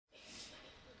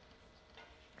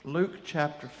Luke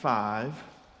chapter 5. I'm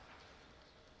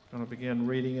going to begin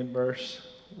reading in verse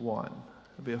 1.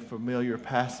 It'll be a familiar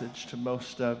passage to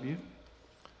most of you. It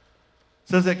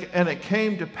says, "And it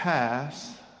came to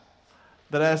pass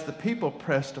that as the people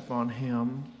pressed upon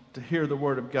him to hear the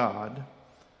word of God,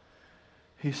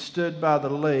 he stood by the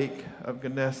lake of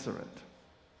Gennesaret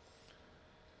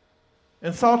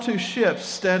and saw two ships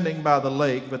standing by the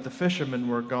lake, but the fishermen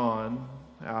were gone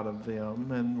out of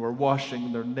them and were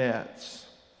washing their nets.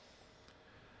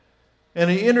 And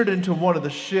he entered into one of the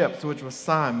ships, which was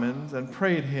Simon's, and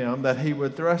prayed him that he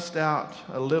would thrust out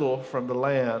a little from the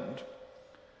land.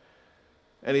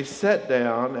 And he sat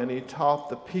down and he taught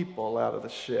the people out of the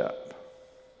ship.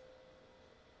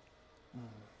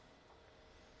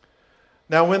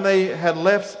 Now when they had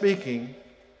left speaking,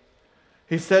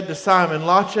 he said to Simon,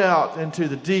 'Launch out into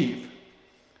the deep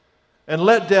and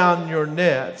let down your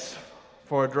nets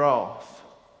for a draught.'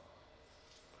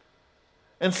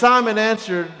 And Simon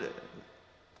answering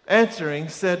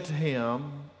said to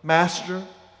him, 'Master,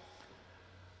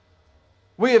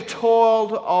 we have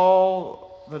toiled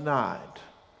all the night.'"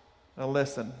 Now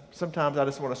listen, sometimes I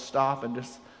just want to stop and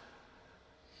just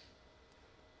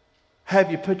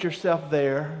have you put yourself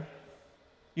there.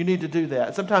 You need to do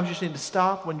that. Sometimes you just need to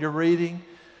stop when you're reading,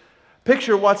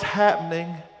 picture what's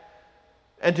happening,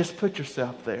 and just put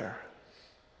yourself there.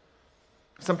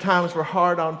 Sometimes we're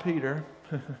hard on Peter.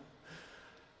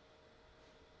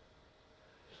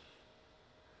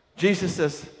 Jesus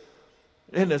says,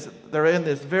 they're in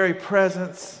this very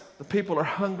presence. The people are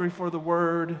hungry for the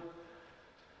word,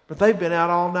 but they've been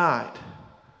out all night.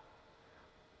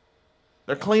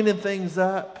 They're cleaning things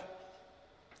up.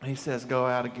 He says, "Go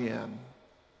out again."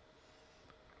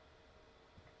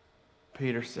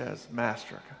 Peter says,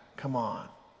 "Master, come on."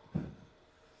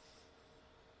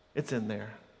 It's in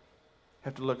there.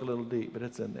 Have to look a little deep, but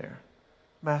it's in there.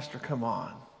 "Master, come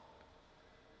on.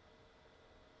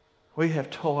 We have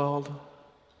toiled,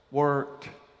 worked,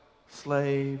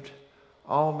 slaved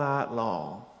all night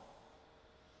long,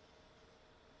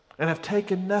 and have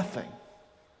taken nothing.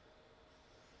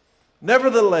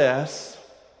 Nevertheless,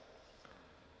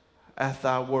 at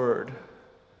thy word,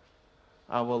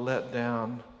 I will let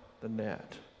down the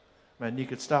net." Man, you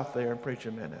could stop there and preach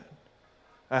a minute.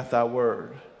 At thy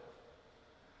word.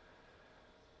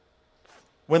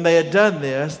 When they had done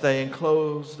this, they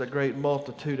enclosed a great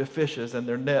multitude of fishes, and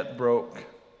their net broke.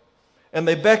 And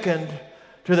they beckoned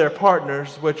to their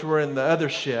partners, which were in the other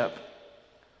ship,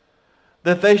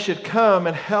 that they should come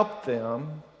and help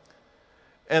them.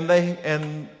 And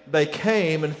they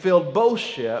came and filled both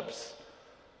ships,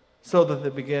 so that they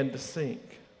began to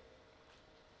sink.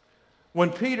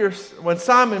 When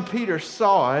Simon Peter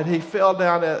saw it, he fell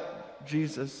down at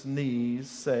Jesus' knees,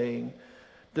 saying,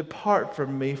 "Depart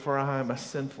from me, for I am a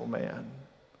sinful man,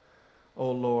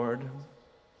 O Lord."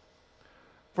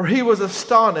 For he was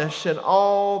astonished, and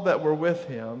all that were with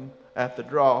him, at the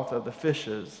draught of the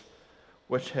fishes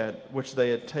which they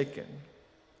had taken.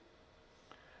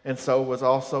 And so was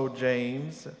also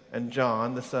James and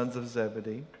John, the sons of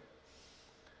Zebedee,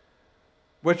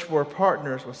 which were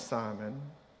partners with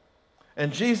Simon.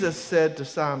 And Jesus said to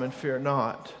Simon, "Fear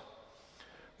not,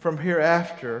 from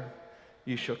hereafter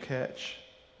you shall catch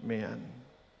men."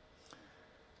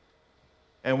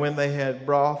 And when they had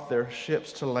brought their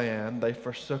ships to land, they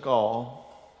forsook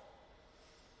all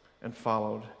and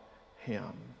followed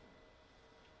him.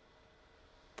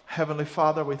 Heavenly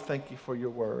Father, we thank you for your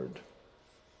word,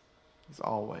 as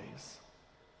always.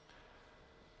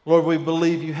 Lord, we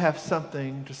believe you have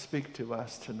something to speak to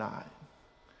us tonight.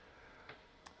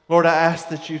 Lord, I ask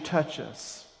that you touch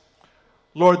us.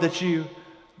 Lord, that you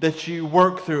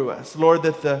work through us. Lord,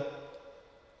 that the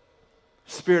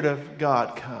Spirit of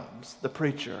God comes, the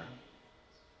preacher,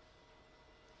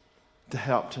 to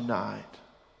help tonight.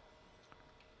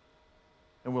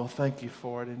 And we'll thank you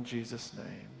for it in Jesus'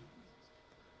 name.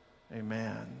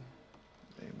 Amen.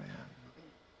 Amen.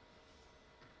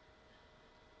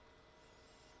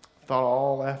 Thought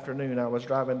all afternoon I was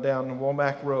driving down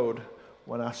Womack Road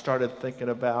when I started thinking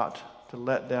about to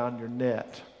let down your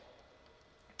net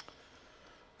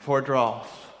for a draught.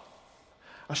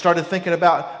 I started thinking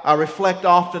about, I reflect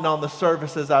often on the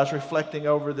services I was reflecting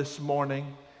over this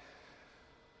morning,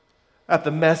 at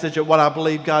the message of what I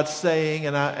believe God's saying,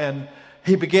 and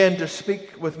he began to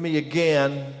speak with me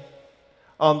again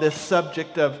on this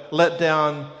subject of let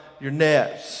down your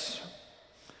nets.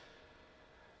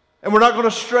 And we're not going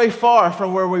to stray far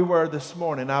from where we were this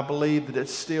morning. I believe that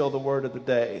it's still the word of the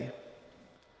day.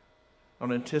 I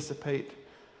don't anticipate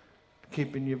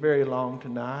keeping you very long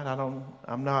tonight.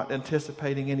 I'm not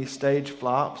anticipating any stage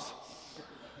flops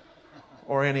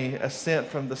or any ascent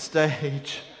from the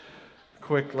stage.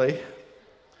 quickly.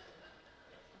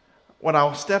 When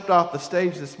I stepped off the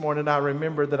stage this morning, I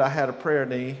remembered that I had a prayer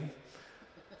knee.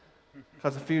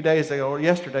 Because a few days ago, or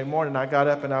yesterday morning, I got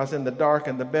up and I was in the dark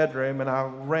in the bedroom and I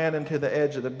ran into the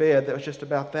edge of the bed that was just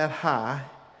about that high.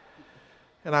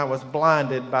 And I was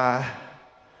blinded by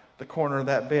the corner of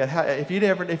that bed. If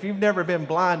you've never been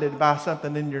blinded by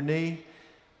something in your knee,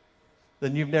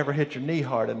 then you've never hit your knee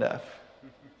hard enough.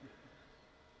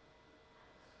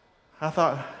 I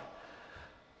thought,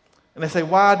 and they say,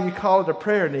 why do you call it a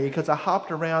prayer knee? Because I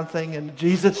hopped around singing,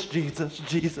 Jesus, Jesus,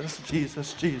 Jesus,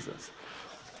 Jesus, Jesus.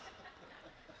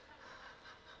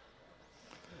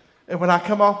 And when I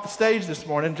come off the stage this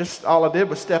morning, just all I did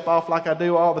was step off like I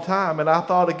do all the time. And I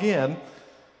thought again,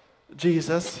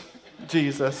 Jesus,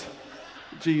 Jesus,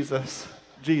 Jesus,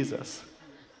 Jesus.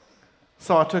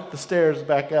 So I took the stairs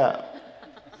back up.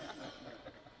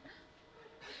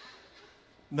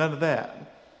 None of that.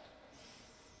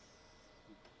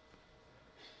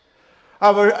 I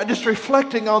was just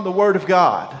reflecting on the Word of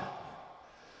God.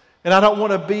 And I don't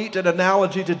want to beat an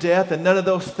analogy to death and none of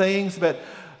those things, but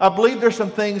I believe there's some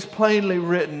things plainly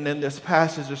written in this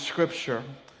passage of Scripture.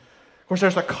 Of course,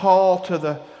 there's a call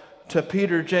to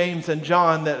Peter, James, and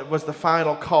John that was the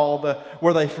final call,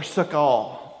 where they forsook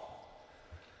all.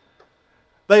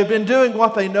 They've been doing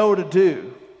what they know to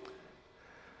do.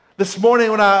 This morning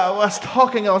when I was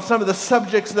talking on some of the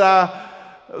subjects that I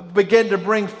began to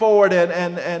bring forward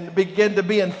and begin to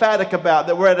be emphatic about,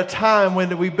 that we're at a time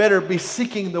when we better be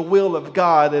seeking the will of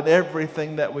God in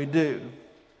everything that we do.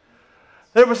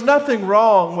 There was nothing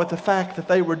wrong with the fact that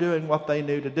they were doing what they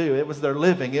knew to do. It was their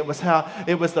living. It was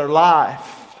their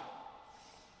life.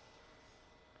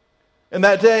 And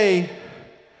that day,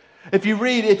 if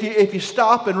you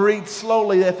stop and read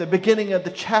slowly at the beginning of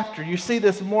the chapter, you see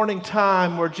this morning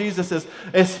time where Jesus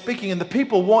is speaking and the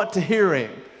people want to hear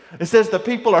him. It says the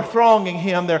people are thronging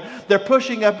him. They're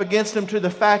pushing up against him to the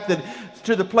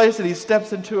place that he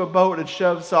steps into a boat and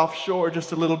shoves offshore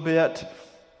just a little bit.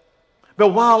 But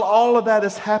while all of that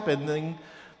is happening,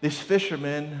 these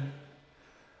fishermen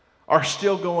are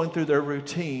still going through their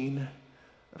routine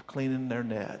of cleaning their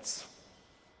nets.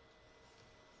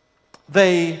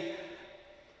 They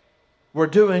were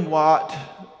doing what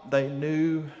they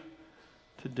knew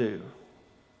to do.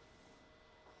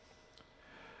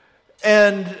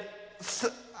 And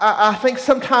I think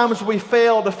sometimes we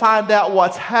fail to find out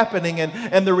what's happening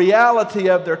and the reality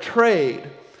of their trade.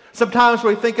 Sometimes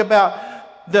we think about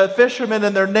the fishermen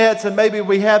and their nets, and maybe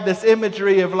we have this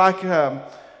imagery of like, how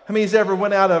many's ever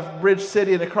went out of Bridge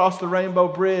City and across the Rainbow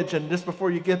Bridge, and just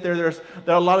before you get there, there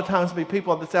are a lot of times be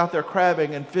people that's out there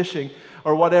crabbing and fishing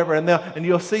or whatever, and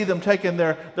you'll see them taking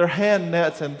their hand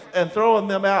nets and throwing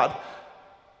them out.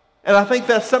 And I think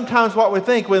that's sometimes what we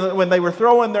think when they were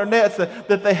throwing their nets,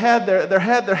 that they had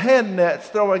their hand nets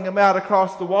throwing them out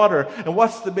across the water. And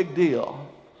what's the big deal?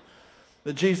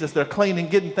 That they're cleaning,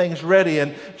 getting things ready,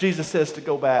 and Jesus says to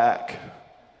go back.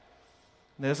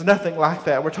 And there's nothing like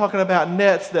that. We're talking about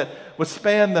nets that would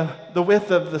span the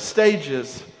width of the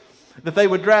stages, that they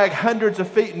would drag hundreds of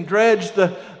feet and dredge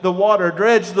the water,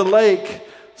 dredge the lake.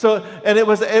 So, and it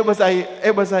was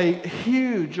a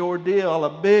huge ordeal, a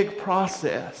big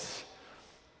process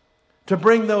to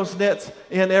bring those nets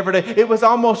in every day. It was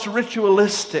almost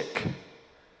ritualistic,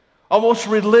 almost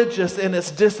religious in its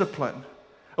discipline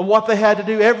of what they had to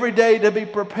do every day to be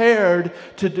prepared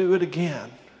to do it again.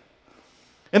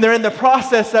 And they're in the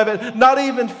process of it, not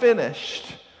even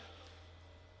finished.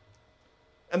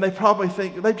 And they probably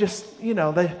think they just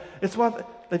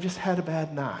had a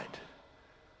bad night.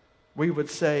 We would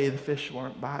say the fish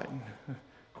weren't biting.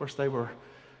 Of course, they were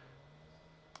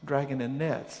dragging in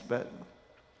nets, but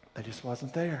they just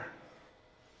wasn't there.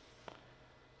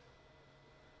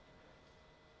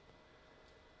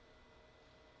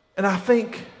 And I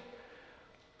think,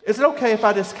 is it okay if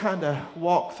I just kind of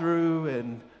walk through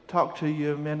and talk to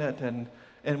you a minute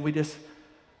and we just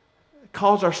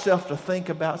cause ourselves to think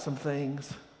about some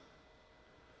things?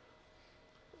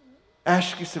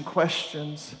 Ask you some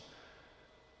questions.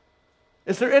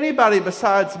 Is there anybody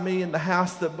besides me in the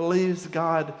house that believes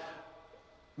God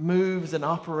moves and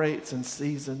operates in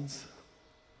seasons?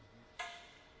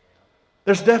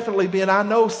 There's definitely been, I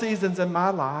know, seasons in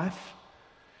my life.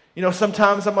 You know,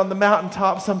 sometimes I'm on the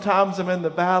mountaintop, sometimes I'm in the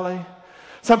valley.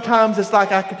 Sometimes it's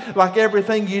like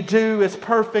everything you do is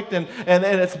perfect and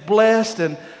it's blessed,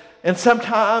 and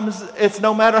sometimes it's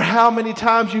no matter how many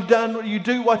times you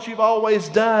do what you've always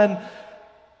done,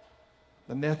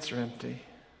 the nets are empty.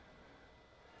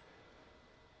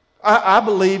 I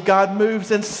believe God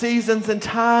moves in seasons and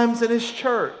times in His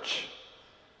church.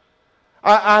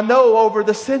 I know over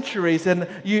the centuries, and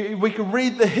we can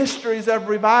read the histories of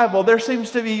revival, there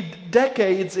seems to be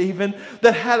decades even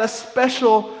that had a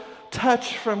special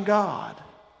touch from God.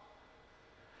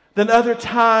 Then other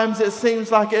times it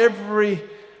seems like every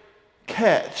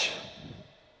catch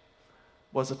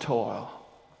was a toil.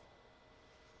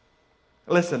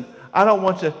 Listen, I don't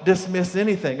want to dismiss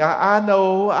anything. I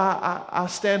know I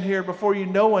stand here before you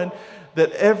knowing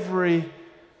that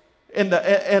in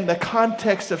the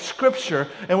context of Scripture,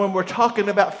 and when we're talking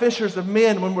about fishers of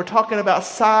men, when we're talking about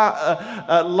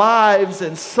lives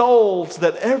and souls,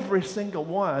 that every single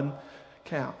one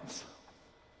counts.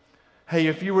 Hey,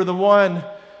 if you were the one,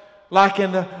 like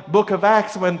in the book of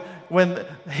Acts, when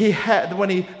he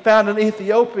found an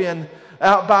Ethiopian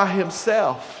out by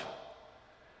himself,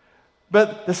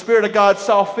 but the Spirit of God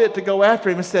saw fit to go after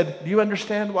him and said, "Do you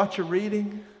understand what you're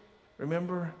reading?"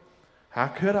 Remember? How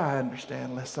could I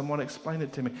understand unless someone explained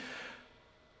it to me?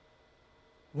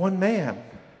 One man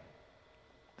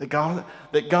that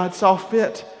God saw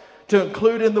fit to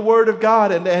include in the Word of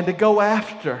God and to go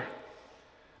after.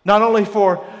 Not only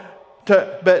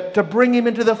but to bring him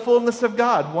into the fullness of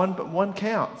God. One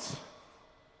counts.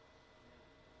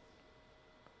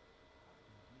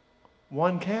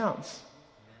 One counts.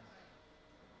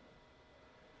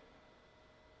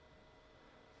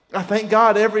 I thank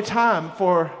God every time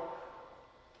for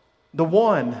the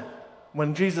one.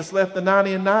 When Jesus left the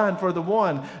 99 for the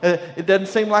one. It doesn't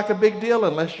seem like a big deal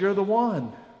unless you're the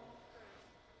one.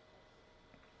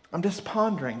 I'm just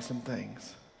pondering some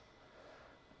things.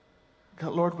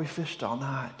 God, Lord, we fished all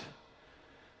night.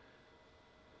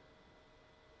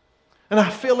 And I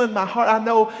feel in my heart, I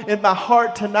know in my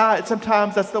heart tonight,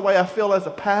 sometimes that's the way I feel as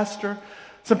a pastor.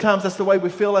 Sometimes that's the way we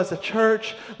feel as a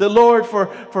church. The Lord, for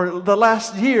the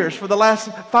last years, for the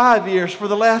last 5 years, for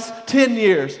the last 10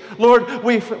 years, Lord,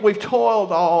 we've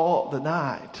toiled all the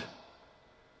night.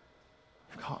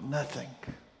 We've caught nothing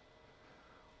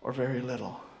or very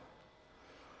little.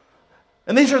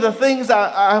 And these are the things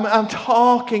I'm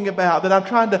talking about, that I'm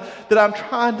trying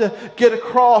to get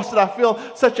across, that I feel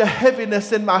such a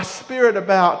heaviness in my spirit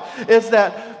about, is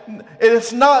that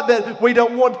it's not that we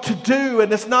don't want to do,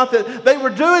 and it's not that they were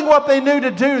doing what they knew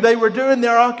to do. They were doing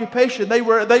their occupation. They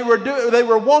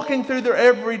were walking through their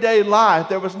everyday life.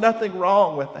 There was nothing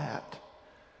wrong with that.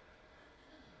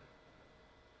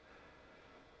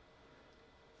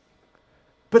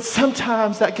 But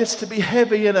sometimes that gets to be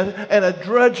heavy and a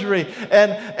drudgery,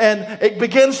 and it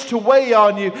begins to weigh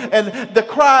on you. And the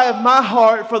cry of my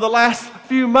heart for the last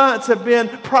few months have been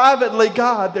privately,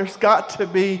 God, there's got to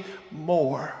be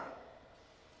more.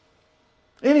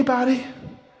 Anybody?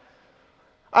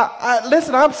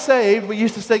 Listen, I'm saved. We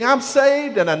used to sing, I'm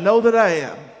saved and I know that I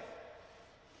am.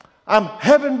 I'm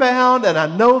heaven bound and I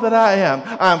know that I am.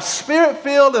 I'm spirit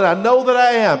filled and I know that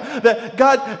I am. That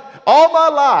God, all my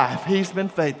life, He's been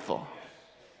faithful.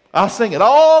 I'll sing it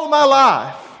all my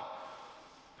life.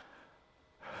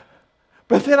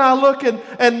 But then I look and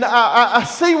I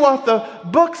see what the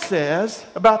book says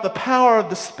about the power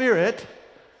of the Spirit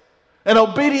and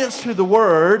obedience to the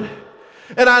Word.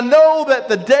 And I know that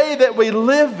the day that we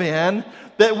live in,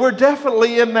 that we're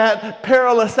definitely in that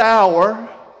perilous hour.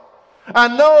 I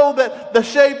know that the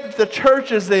shape that the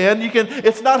church is in,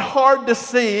 it's not hard to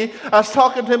see. I was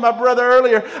talking to my brother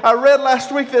earlier. I read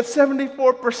last week that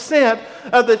 74%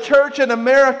 of the church in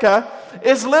America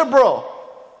is liberal.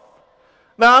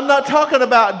 Now, I'm not talking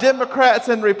about Democrats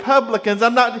and Republicans.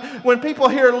 When people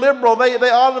hear liberal, they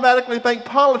automatically think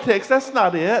politics. That's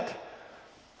not it.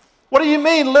 What do you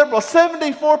mean liberal?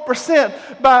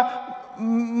 74% by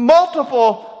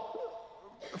multiple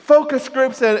focus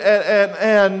groups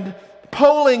and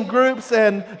polling groups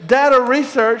and data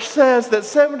research says that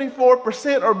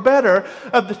 74% or better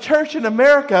of the church in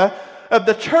America, of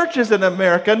the churches in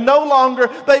America, no longer,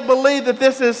 they believe that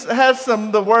this has some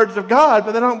of the words of God,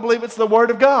 but they don't believe it's the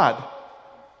Word of God.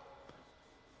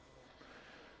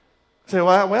 Say,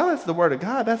 well, it's the Word of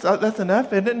God. That's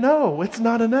enough, isn't it? No, it's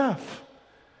not enough.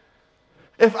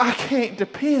 If I can't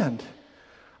depend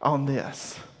on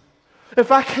this,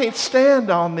 if I can't stand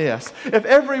on this, if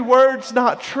every word's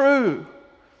not true,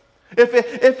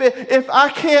 if I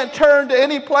can't turn to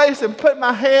any place and put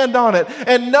my hand on it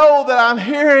and know that I'm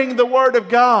hearing the Word of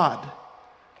God,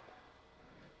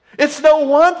 it's no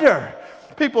wonder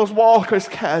people's walk is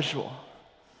casual.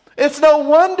 It's no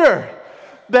wonder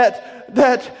that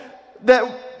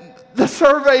the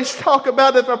surveys talk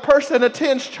about if a person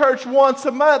attends church once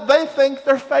a month, they think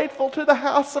they're faithful to the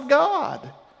house of God.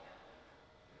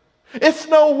 It's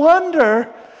no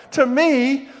wonder to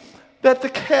me that the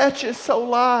catch is so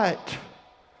light.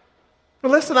 But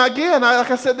listen, again,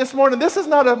 like I said this morning, this is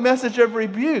not a message of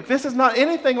rebuke. This is not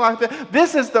anything like that.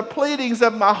 This is the pleadings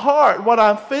of my heart. What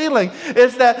I'm feeling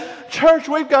is that, church,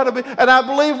 we've got to be, and I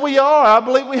believe we are. I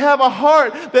believe we have a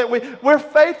heart that we're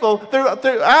faithful.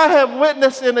 I have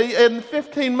witnessed in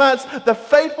 15 months the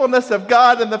faithfulness of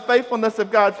God and the faithfulness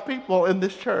of God's people in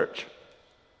this church.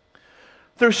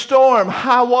 Through storm,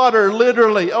 high water,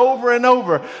 literally, over and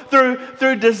over.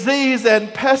 Through disease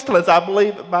and pestilence. I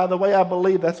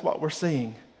believe that's what we're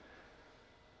seeing.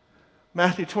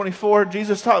 Matthew 24,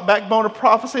 Jesus taught backbone of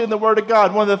prophecy in the Word of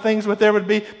God. One of the things there would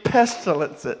be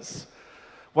pestilences.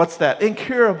 What's that?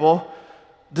 Incurable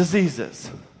diseases.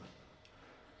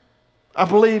 I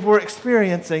believe we're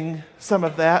experiencing some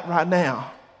of that right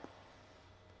now.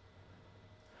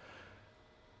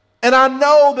 And I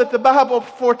know that the Bible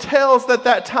foretells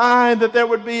that time that there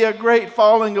would be a great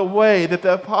falling away, that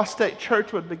the apostate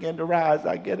church would begin to rise.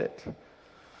 I get it.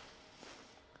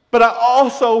 But I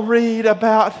also read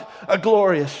about a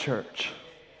glorious church,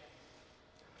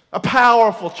 a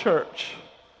powerful church,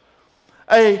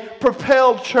 a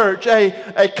propelled church,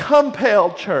 a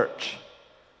compelled church,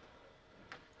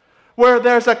 where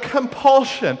there's a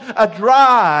compulsion, a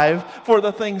drive for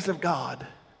the things of God.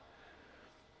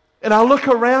 And I look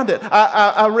around it.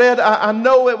 I read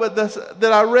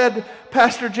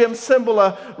Pastor Jim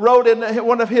Cymbala wrote in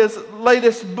one of his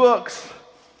latest books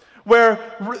where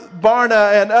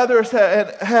Barna and others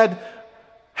had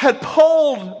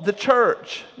polled the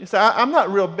church. You say, I'm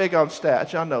not real big on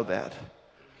stats, I know that.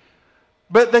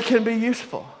 But they can be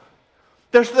useful.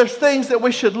 There's things that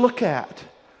we should look at.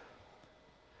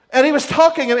 And he was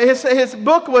talking, his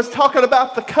book was talking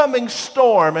about the coming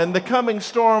storm, and the coming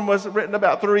storm was written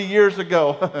about 3 years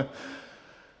ago.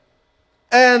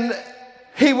 And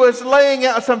he was laying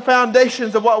out some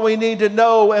foundations of what we need to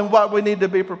know and what we need to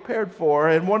be prepared for.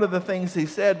 And one of the things he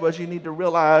said was you need to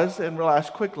realize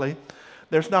quickly,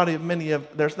 there's not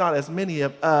as many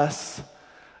of us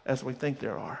as we think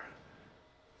there are.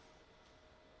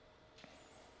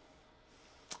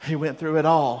 He went through it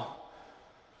all.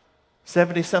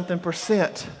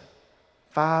 70-something%,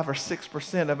 5 or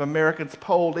 6% of Americans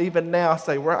polled even now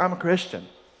say, I'm a Christian.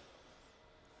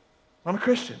 I'm a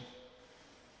Christian.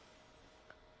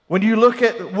 When you look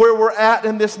at where we're at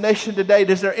in this nation today,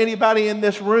 is there anybody in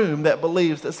this room that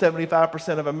believes that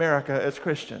 75% of America is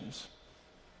Christians?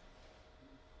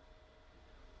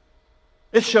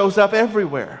 It shows up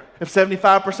everywhere. If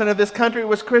 75% of this country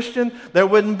was Christian, there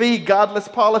wouldn't be godless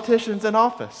politicians in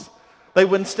office. They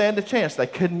wouldn't stand a chance. They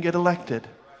couldn't get elected.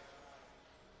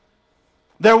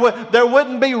 There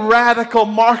wouldn't be radical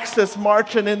Marxists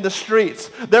marching in the streets.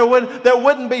 There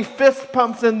wouldn't be fist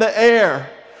pumps in the air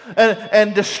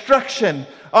and destruction.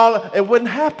 It wouldn't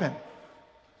happen.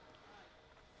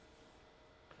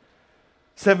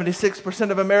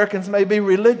 76% of Americans may be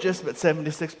religious, but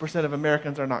 76% of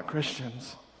Americans are not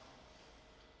Christians.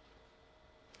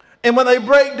 And when they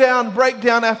break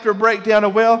down after breakdown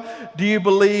of, well, do you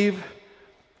believe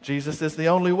Jesus is the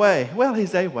only way? Well,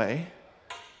 he's a way.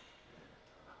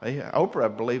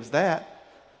 Oprah believes that.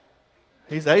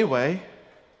 He's a way.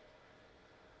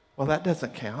 Well, that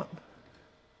doesn't count.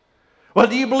 Well,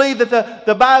 do you believe that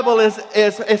the Bible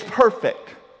is perfect?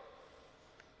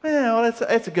 Well,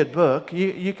 it's a good book.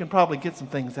 You can probably get some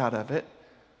things out of it.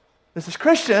 This is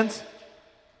Christians.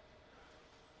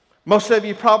 Most of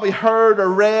you probably heard or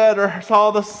read or saw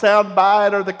the sound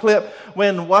bite or the clip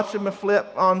when watching the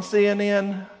flip on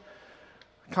CNN,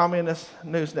 Communist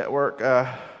News Network.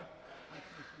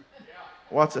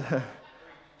 What's it?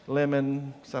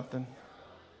 Lemon something.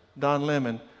 Don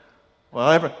Lemon.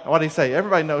 Well, what did he say?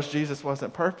 Everybody knows Jesus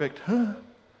wasn't perfect. Huh?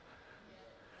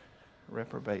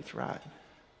 Reprobate's right.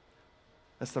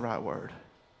 That's the right word.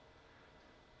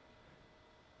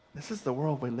 This is the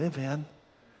world we live in.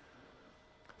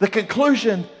 The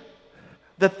conclusion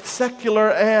that the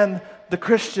secular and the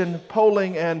Christian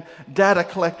polling and data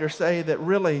collectors say that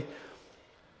really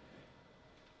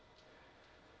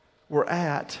we're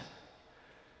at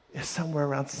is somewhere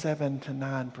around 7 to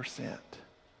 9%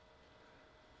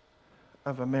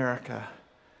 of America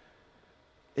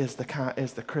is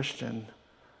the Christian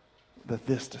that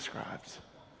this describes.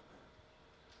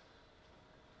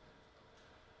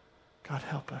 God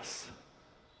help us.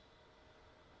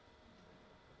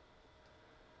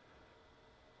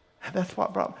 And that's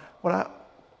what brought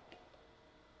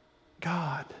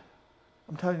God.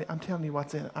 I'm telling you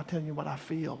what's in it. I'm telling you what I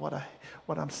feel,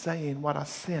 what I'm saying, what I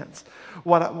sense,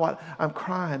 what I'm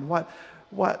crying, what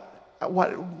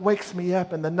wakes me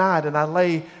up in the night, and I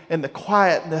lay in the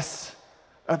quietness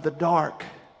of the dark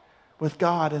with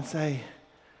God and say,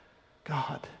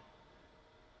 God,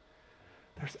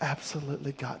 there's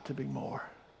absolutely got to be more.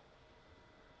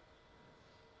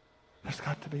 There's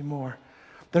got to be more.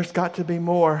 There's got to be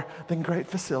more than great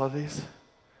facilities,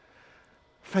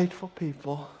 faithful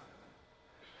people,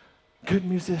 good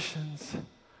musicians.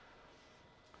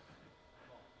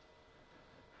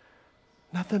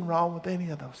 Nothing wrong with any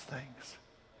of those things.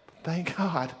 Thank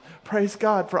God. Praise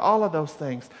God for all of those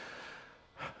things.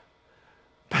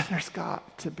 But there's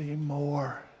got to be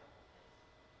more.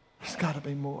 There's got to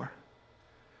be more.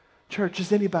 Church,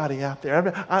 is anybody out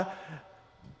there?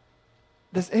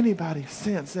 Does anybody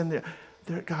sense in there,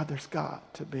 God, there's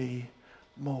got to be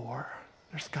more.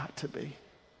 There's got to be.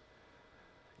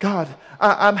 God,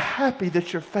 I'm happy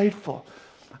that you're faithful.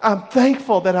 I'm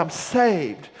thankful that I'm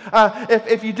saved.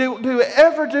 If you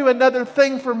ever do another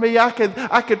thing for me, I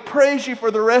could praise you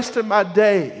for the rest of my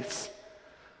days.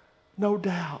 No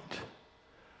doubt.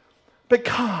 But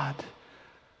God,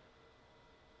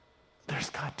 there's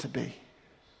got to be.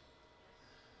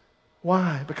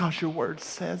 Why? Because your word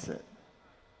says it.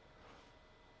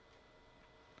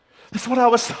 That's what I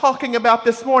was talking about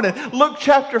this morning. Luke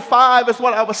chapter 5 is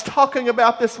what I was talking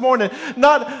about this morning.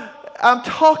 I'm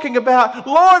talking about,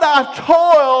 Lord, I've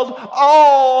toiled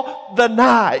all the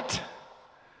night.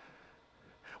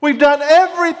 We've done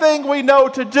everything we know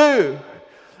to do.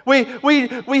 We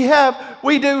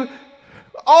do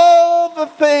all the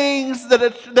things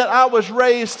that I was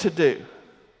raised to do.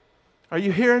 Are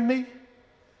you hearing me?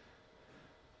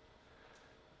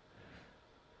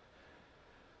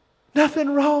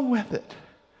 Nothing wrong with it.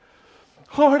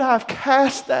 Lord, I've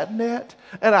cast that net,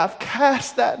 and I've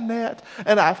cast that net,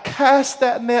 and I've cast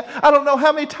that net. I don't know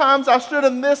how many times I stood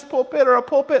in this pulpit or a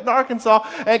pulpit in Arkansas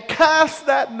and cast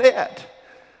that net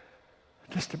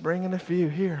just to bring in a few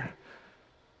here.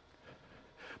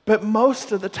 But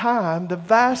most of the time, the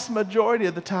vast majority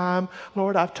of the time,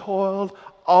 Lord, I've toiled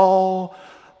all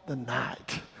the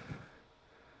night.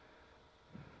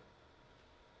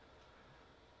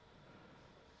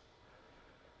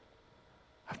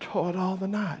 I've toiled all the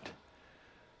night.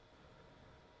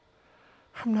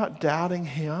 I'm not doubting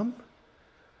him.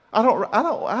 I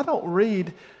don't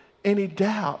read any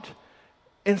doubt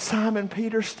in Simon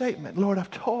Peter's statement. Lord, we've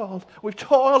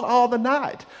toiled all the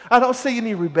night. I don't see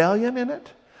any rebellion in it.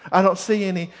 I don't see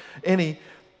any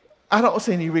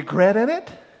regret in it.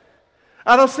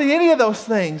 I don't see any of those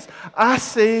things. I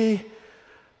see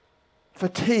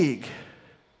fatigue.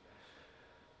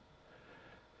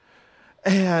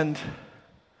 And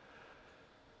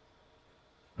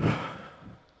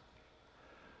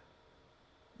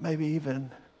maybe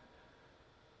even,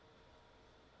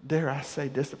 dare I say,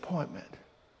 disappointment.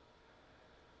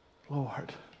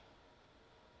 Lord,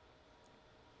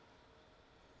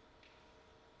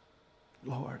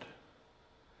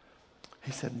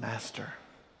 he said, Master,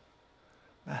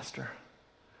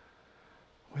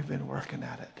 we've been working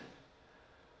at it.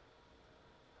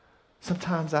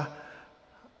 Sometimes I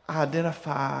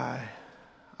identify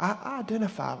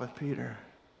with Peter.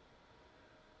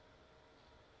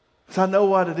 So I know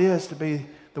what it is to be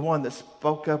the one that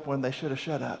spoke up when they should have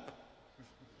shut up.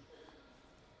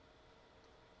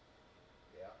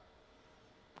 Yeah.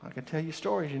 I could tell you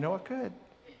stories, I could.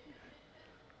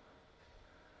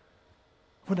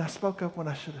 When I spoke up when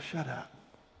I should have shut up.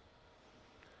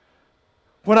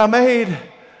 When I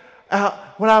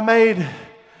made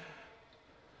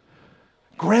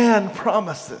grand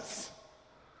promises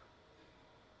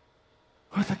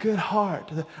with a good heart,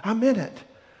 I meant it.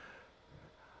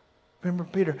 Remember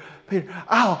Peter,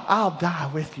 I'll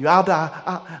die with you. I'll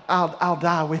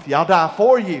die with you. I'll die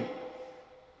for you.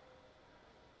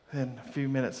 Then a few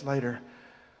minutes later,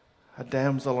 a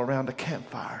damsel around a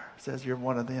campfire says, you're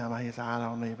one of them. He says, I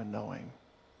don't even know him.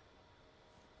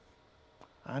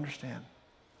 I understand.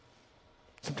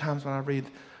 Sometimes when I read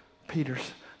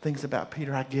Peter's things about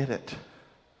Peter, I get it.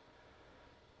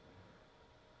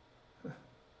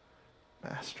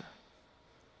 Master,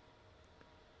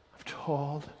 I've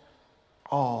toiled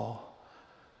all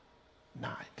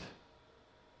night.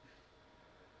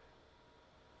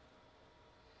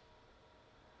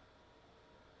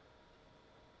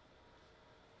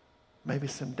 Maybe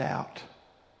some doubt.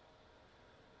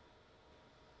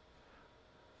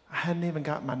 I hadn't even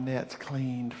got my nets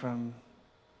cleaned from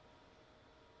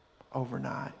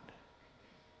overnight.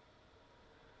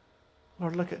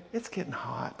 Lord, it's getting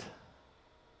hot.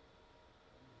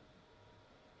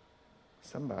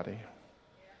 Somebody.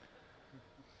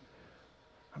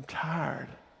 I'm tired.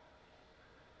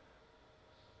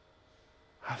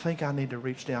 I think I need to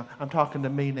reach down. I'm talking to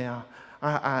me now.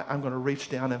 I'm going to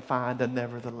reach down and find a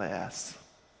nevertheless.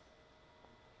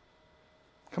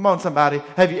 Come on, somebody.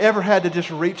 Have you ever had to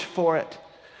just reach for it?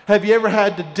 Have you ever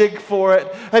had to dig for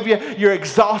it? You're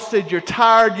exhausted, you're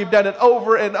tired, you've done it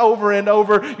over and over and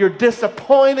over. You're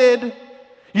disappointed.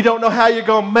 You don't know how you're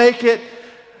going to make it.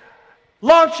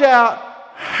 Launch out.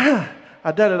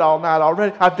 I've done it all night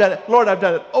already. I've done it. Lord, I've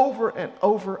done it over and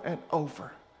over and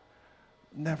over.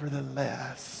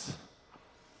 Nevertheless,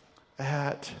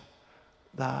 at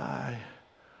thy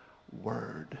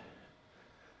word.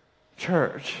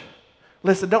 Church,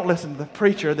 listen, don't listen to the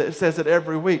preacher that says it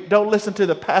every week. Don't listen to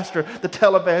the pastor, the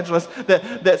televangelist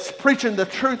that's preaching the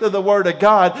truth of the Word of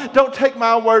God. Don't take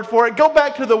my word for it. Go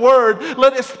back to the Word.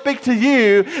 Let it speak to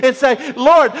you and say,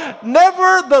 Lord,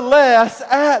 nevertheless,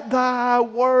 at thy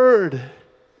word.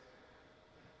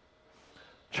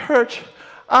 Church,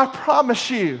 I promise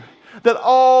you that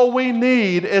all we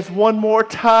need is one more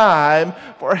time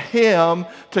for Him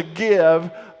to give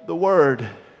the Word.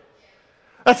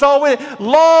 That's all we need.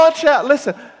 Launch out.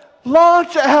 Listen,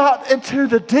 launch out into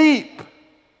the deep.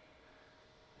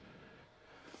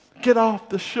 Get off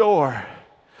the shore.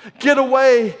 Get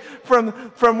away from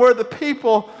where the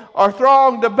people are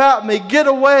thronged about me. Get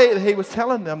away. He was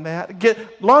telling them that.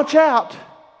 Launch out.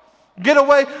 Get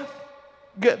away.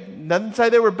 Doesn't say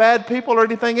they were bad people or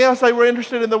anything else. They were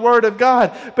interested in the Word of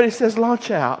God. But he says,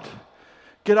 launch out.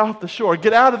 Get off the shore.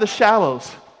 Get out of the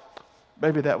shallows.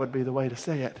 Maybe that would be the way to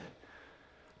say it.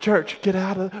 Church,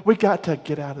 we got to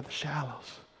get out of the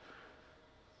shallows.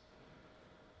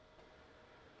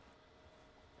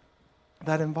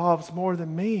 That involves more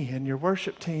than me and your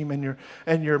worship team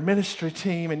and your ministry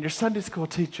team and your Sunday school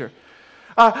teacher.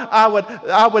 I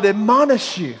would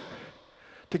admonish you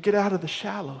to get out of the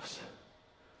shallows.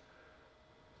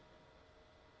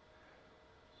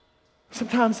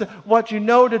 Sometimes what you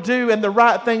know to do and the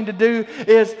right thing to do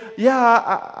is,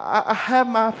 I have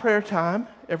my prayer time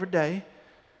every day.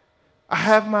 I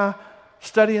have my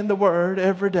study in the Word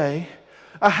every day.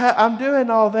 I'm doing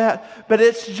all that, but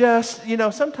it's just,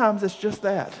 sometimes it's just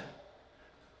that.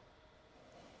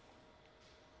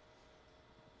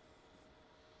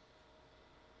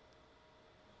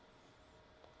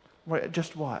 Wait,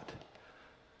 just what?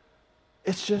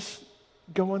 It's just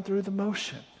going through the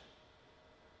motion.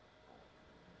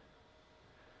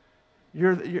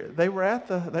 They were at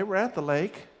the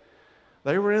lake.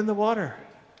 They were in the water.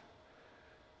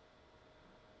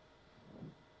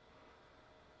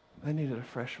 They needed a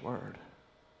fresh word.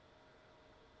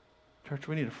 Church,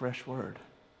 we need a fresh word.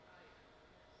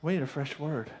 We need a fresh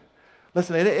word.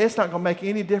 Listen, it's not going to make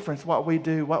any difference what we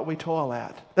do, what we toil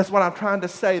at. That's what I'm trying to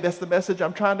say. That's the message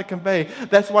I'm trying to convey.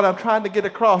 That's what I'm trying to get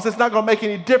across. It's not going to make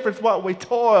any difference what we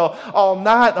toil all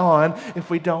night on if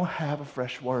we don't have a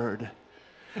fresh word.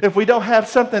 If we don't have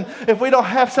something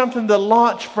to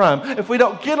launch from, if we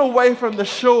don't get away from the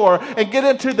shore and get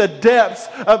into the depths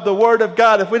of the Word of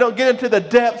God, if we don't get into the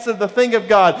depths of the things of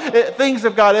God,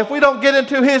 if we don't get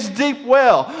into His deep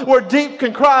well, where deep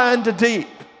can cry unto deep.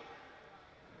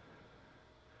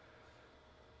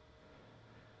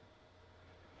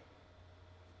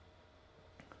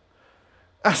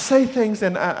 I say things,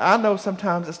 and I know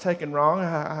sometimes it's taken wrong.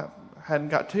 I hadn't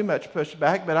got too much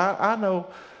pushback, but I know,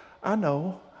 I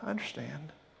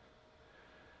understand.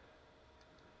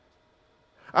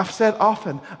 I've said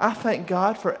often, I thank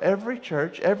God for every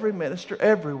church, every minister,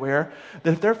 everywhere,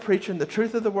 that if they're preaching the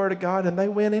truth of the Word of God and they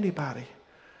win anybody,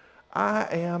 I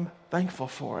am thankful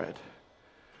for it.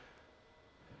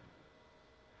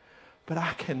 But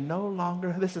I can no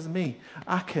longer, this is me,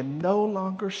 I can no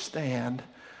longer stand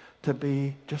to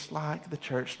be just like the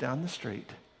church down the street.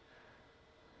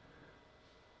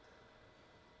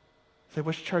 Say,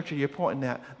 which church are you pointing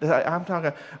at?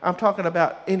 I'm talking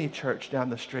about any church down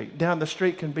the street. Down the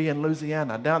street can be in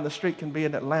Louisiana. Down the street can be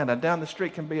in Atlanta. Down the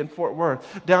street can be in Fort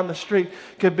Worth. Down the street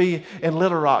could be in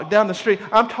Little Rock. Down the street,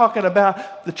 I'm talking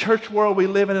about the church world we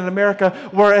live in America,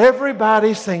 where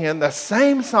everybody's singing the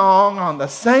same song on the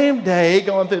same day,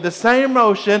 going through the same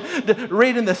motion,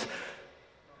 reading this,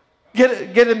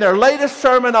 getting their latest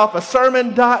sermon off of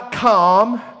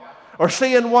sermon.com, or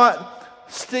seeing what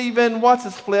Stephen,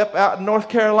 what's-his-flip, out in North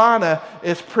Carolina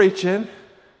is preaching.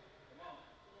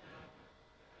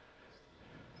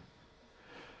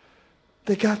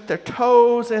 They got their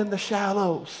toes in the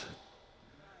shallows.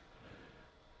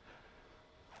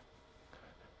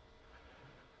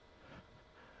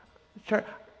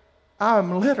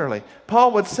 I'm literally,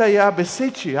 Paul would say, I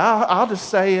beseech you. I'll just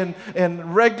say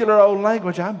in regular old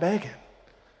language, I'm begging.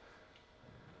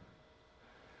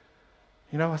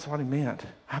 You know, that's what he meant.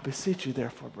 I beseech you,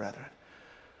 therefore, brethren.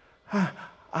 I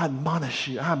admonish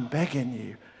you. I'm begging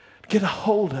you. Get a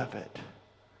hold of it.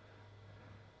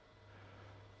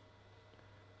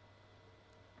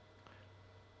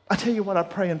 I tell you what I'm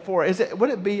praying for. Would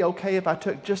it be okay if I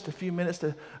took just a few minutes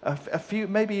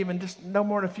maybe even just no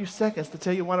more than a few seconds to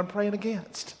tell you what I'm praying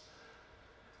against?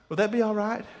 Would that be all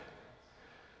right?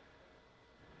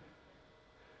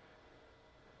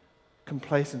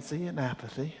 Complacency and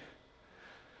apathy.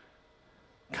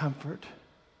 Comfort.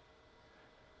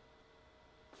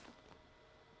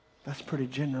 That's pretty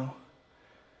general.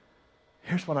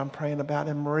 Here's what I'm praying about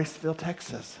in Mauriceville,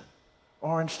 Texas.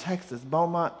 Orange, Texas,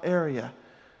 Beaumont area.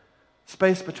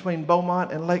 Space between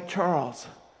Beaumont and Lake Charles.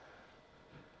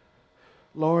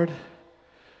 Lord,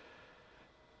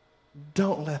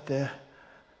 don't let the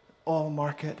oil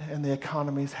market and the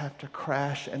economies have to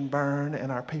crash and burn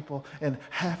and our people and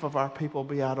half of our people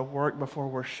be out of work before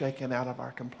we're shaken out of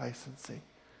our complacency.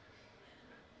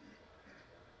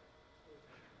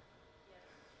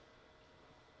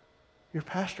 Your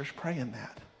pastor's praying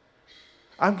that.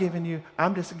 I'm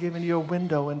just giving you a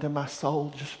window into my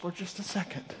soul for just a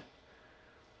second.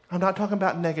 I'm not talking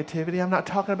about negativity. I'm not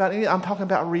talking about anything. I'm talking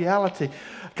about reality.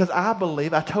 Because I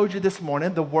believe, I told you this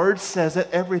morning, the Word says it,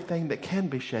 everything that can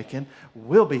be shaken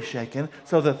will be shaken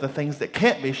so that the things that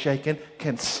can't be shaken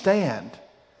can stand.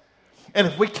 And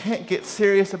if we can't get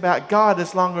serious about God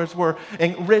as long as we're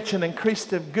rich and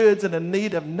increased of goods and in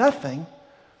need of nothing,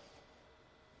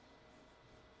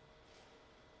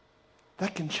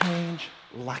 that can change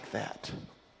like that.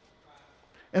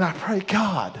 And I pray,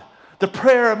 God, the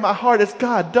prayer of my heart is,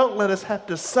 God, don't let us have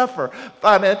to suffer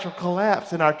financial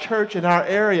collapse in our church, in our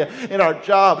area, in our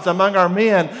jobs, among our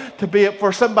men,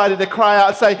 for somebody to cry out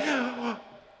and say,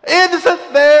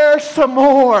 isn't there some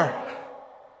more?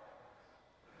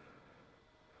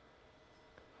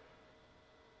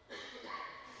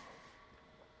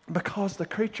 Because the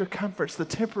creature comforts the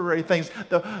temporary things.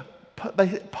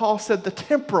 Paul said the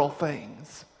temporal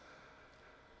things.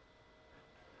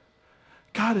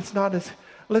 God is not as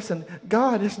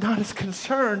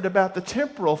concerned about the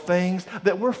temporal things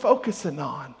that we're focusing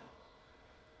on.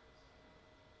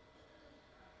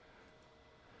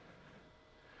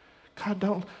 God,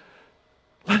 don't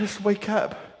let us wake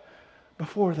up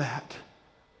before that.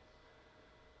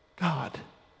 God.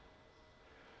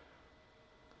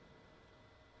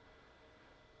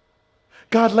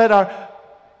 God,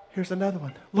 here's another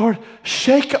one. Lord,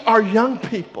 shake our young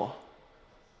people.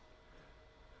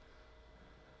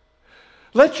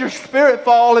 Let your Spirit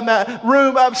fall in that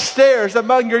room upstairs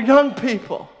among your young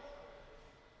people.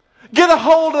 Get a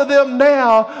hold of them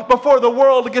now before the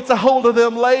world gets a hold of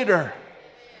them later.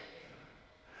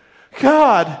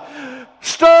 God,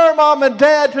 stir mom and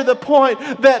dad to the point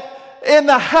that in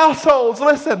the households,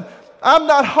 listen, I'm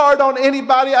not hard on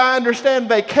anybody. I understand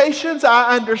vacations.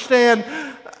 I understand.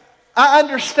 I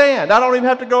don't even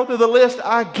have to go through the list.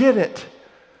 I get it.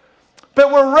 But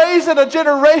we're raising a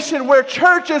generation where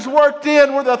church is worked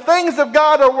in, where the things of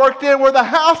God are worked in, where the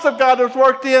house of God is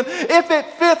worked in, if it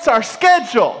fits our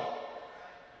schedule.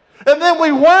 And then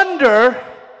we wonder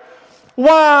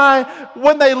why,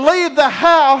 when they leave the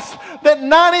house, that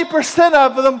 90%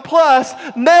 of them plus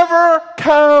never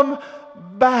come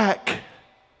back.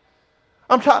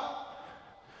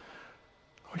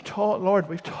 Lord,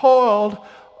 we've toiled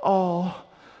all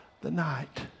the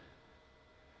night.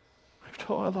 We've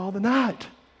toiled all the night.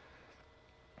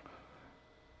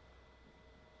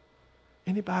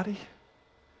 Anybody?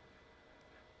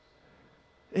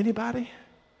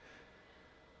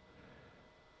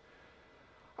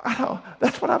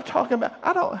 That's what I'm talking about.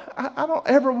 I don't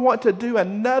ever want to do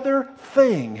another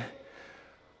thing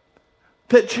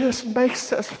that just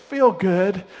makes us feel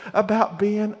good about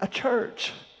being a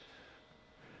church.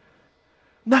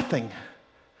 Nothing.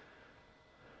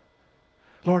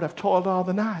 Lord, I've toiled all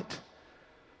the night.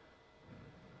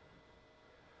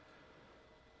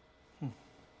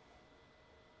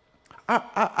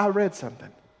 I read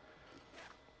something.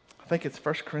 I think it's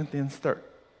 1 Corinthians 3,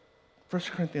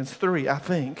 I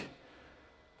think.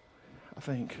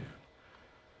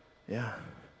 Yeah.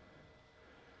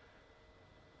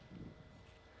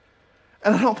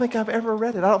 And I don't think I've ever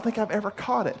read it. I don't think I've ever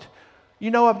caught it.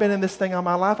 You know, I've been in this thing all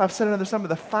my life. I've sat under some of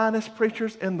the finest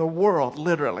preachers in the world,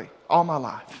 literally, all my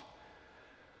life.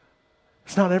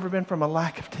 It's not ever been from a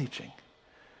lack of teaching.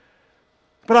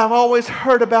 But I've always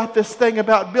heard about this thing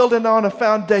about building on a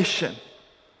foundation.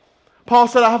 Paul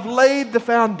said, I've laid the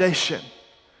foundation.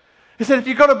 He said, if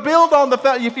you're going to build on the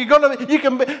foundation, he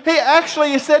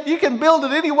said, you can build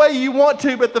it any way you want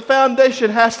to, but the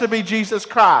foundation has to be Jesus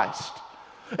Christ.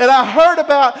 And I heard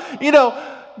about,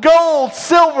 gold,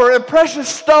 silver, and precious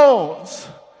stones.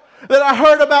 That I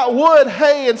heard about wood,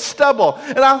 hay, and stubble.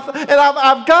 And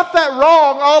I've got that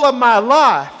wrong all of my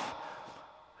life.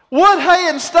 Wood, hay,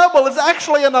 and stubble is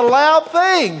actually an allowed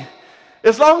thing.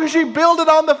 As long as you build it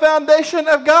on the foundation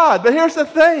of God. But here's the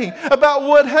thing about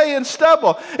wood, hay, and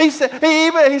stubble. He said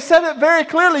it very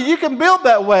clearly. You can build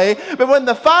that way, but when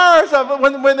the fires of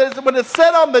when it's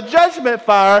set on the judgment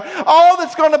fire, all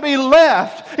that's going to be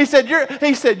left. He said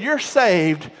you're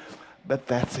saved, but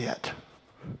that's it.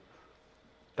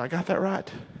 I got that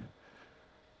right?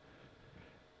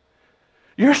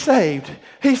 You're saved.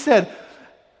 He said,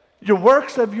 your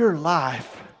works of your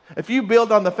life. If you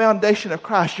build on the foundation of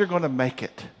Christ, you're going to make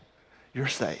it. You're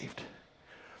saved.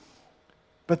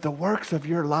 But the works of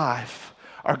your life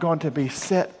are going to be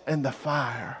set in the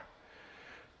fire.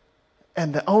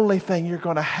 And the only thing you're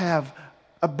going to have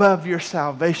above your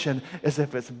salvation is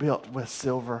if it's built with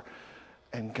silver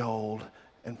and gold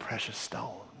and precious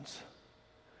stones.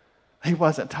 He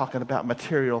wasn't talking about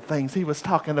material things. He was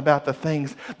talking about the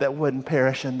things that wouldn't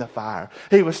perish in the fire.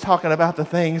 He was talking about the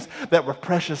things that were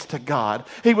precious to God.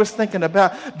 He was thinking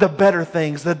about the better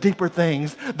things, the deeper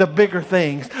things, the bigger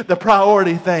things, the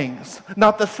priority things,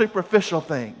 not the superficial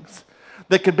things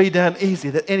that could be done easy,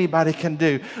 that anybody can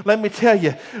do. Let me tell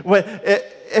you,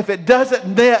 if it doesn't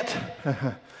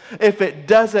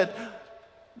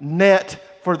net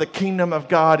for the kingdom of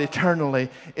God eternally,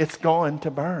 it's going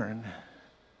to burn.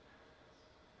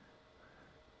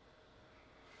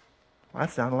 That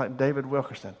sounded like David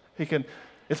Wilkerson.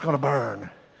 It's going to burn.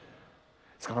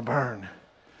 It's going to burn. I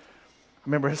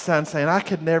remember his son saying, I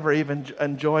could never even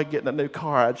enjoy getting a new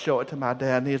car. I'd show it to my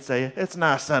dad, and he'd say, it's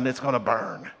nice, son, it's going to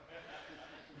burn.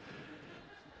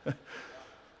 It's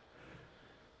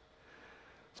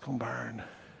going to burn.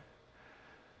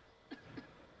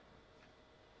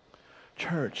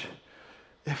 Church,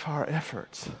 if our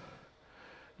efforts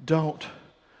don't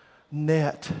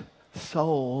net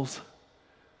souls,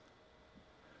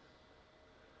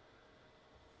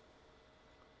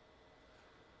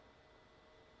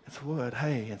 it's wood,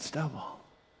 hay, and stubble.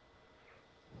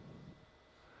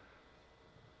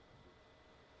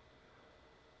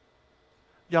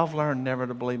 Y'all have learned never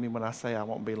to believe me when I say I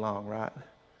won't be long, right?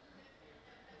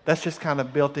 That's just kind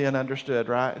of built in, understood,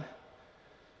 right?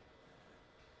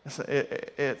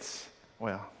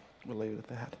 Well, we'll leave it at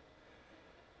that.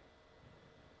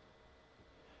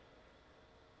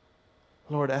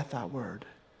 Lord, at thy word,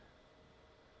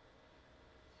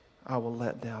 I will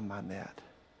let down my net.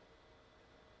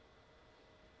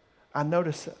 I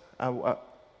noticed,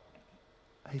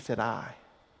 he said, I.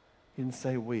 He didn't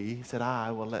say we. He said,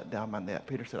 I will let down my net.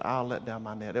 Peter said, I'll let down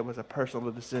my net. It was a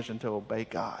personal decision to obey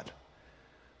God.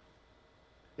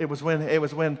 It was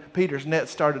when Peter's net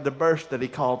started to burst that he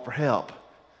called for help,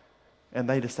 and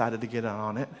they decided to get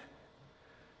on it.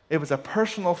 It was a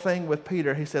personal thing with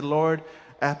Peter. He said, Lord,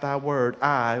 at thy word,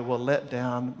 I will let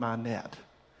down my net.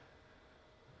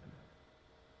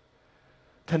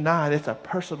 Tonight, it's a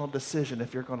personal decision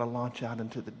if you're going to launch out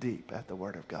into the deep at the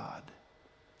Word of God.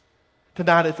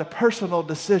 Tonight, it's a personal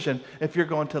decision if you're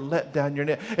going to let down your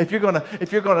net. If you're going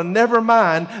to never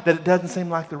mind that it doesn't seem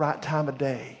like the right time of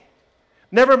day.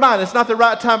 Never mind, it's not the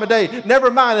right time of day.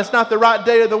 Never mind, it's not the right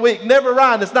day of the week. Never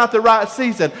mind, it's not the right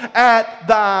season. At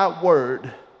thy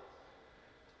word.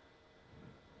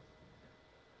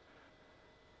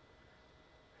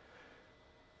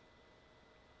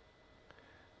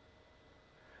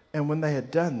 And when they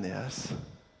had done this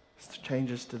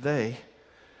changes today,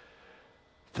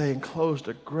 they enclosed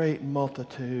a great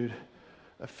multitude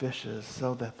of fishes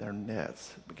so that their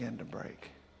nets began to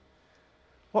break.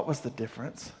 What was the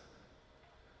difference?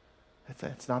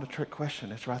 It's not a trick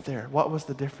question. It's right there. What was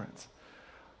the difference?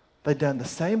 They'd done the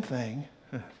same thing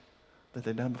that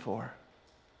they'd done before.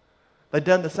 They'd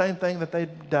done the same thing that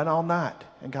they'd done all night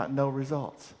and got no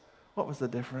results. What was the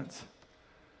difference?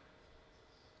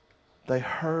 They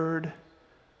heard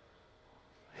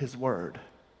his word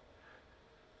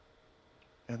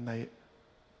and they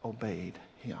obeyed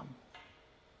him.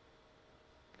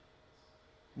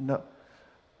 No,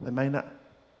 they may not.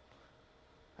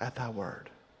 At thy word.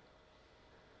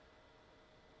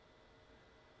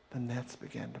 The nets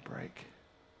began to break.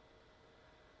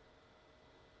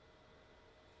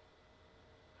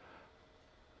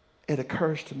 It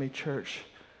occurs to me, church,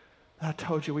 I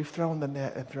told you we've thrown the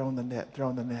net and thrown the net,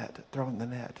 thrown the net, thrown the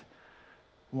net.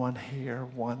 One here,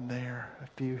 one there, a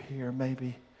few here,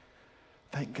 maybe.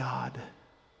 Thank God.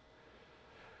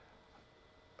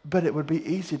 But it would be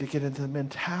easy to get into the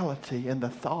mentality and the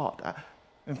thought.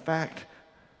 In fact,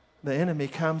 the enemy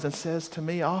comes and says to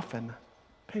me often,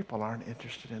 people aren't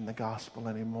interested in the gospel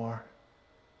anymore.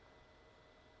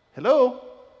 Hello?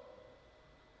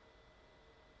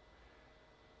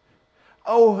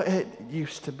 Oh, it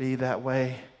used to be that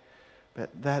way,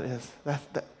 but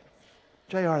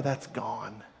JR, that's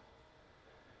gone.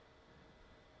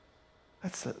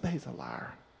 He's a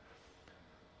liar.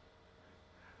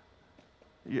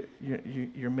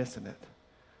 You're missing it.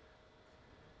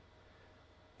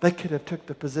 They could have took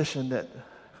the position that,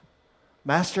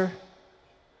 Master,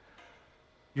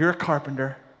 you're a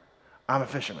carpenter, I'm a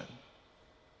fisherman.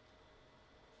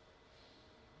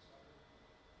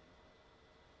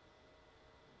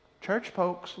 Church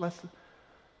folks,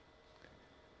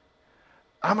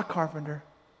 I'm a carpenter,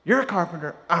 you're a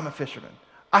carpenter, I'm a fisherman.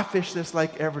 I fish this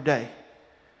lake every day.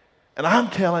 And I'm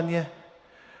telling you,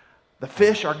 the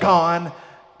fish are gone,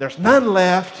 there's none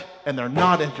left, and they're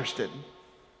not interested.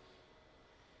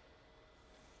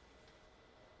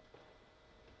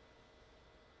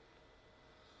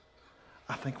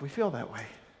 I think we feel that way.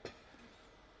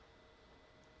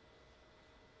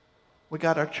 We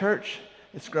got our church.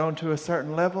 It's grown to a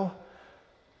certain level.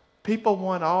 People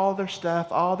want all their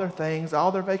stuff, all their things,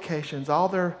 all their vacations, all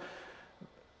their...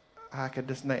 I could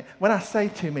just name... When I say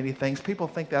too many things, people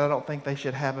think that I don't think they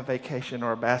should have a vacation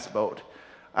or a bass boat.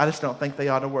 I just don't think they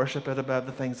ought to worship it above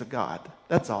the things of God.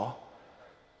 That's all.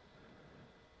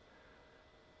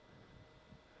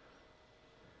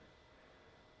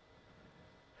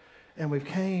 And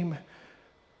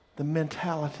the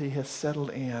mentality has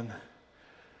settled in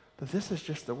that this is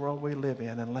just the world we live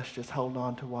in, and let's just hold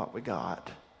on to what we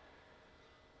got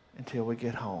until we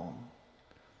get home.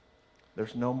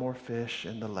 There's no more fish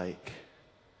in the lake.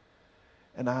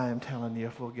 And I am telling you,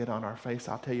 if we'll get on our face,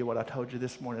 I'll tell you what I told you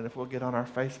this morning, if we'll get on our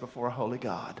face before a holy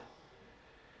God,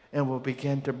 and we'll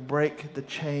begin to break the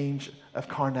chains of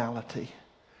carnality,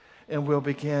 and we'll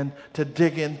begin to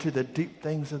dig into the deep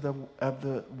things of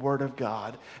the Word of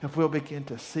God, if we'll begin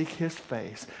to seek His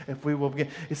face, if we will begin,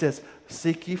 it says,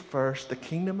 seek ye first the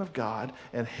kingdom of God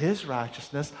and His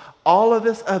righteousness, all of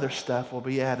this other stuff will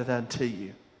be added unto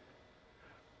you.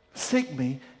 Seek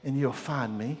me and you'll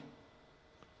find me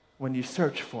when you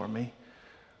search for me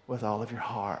with all of your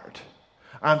heart.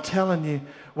 I'm telling you,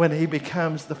 when He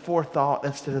becomes the forethought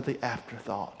instead of the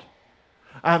afterthought.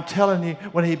 I'm telling you,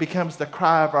 when He becomes the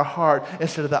cry of our heart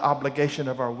instead of the obligation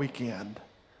of our weekend.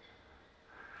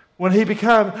 When He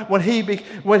becomes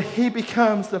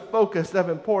the focus of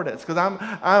importance. Because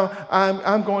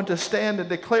I'm going to stand and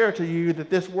declare to you that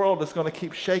this world is going to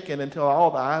keep shaking until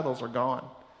all the idols are gone.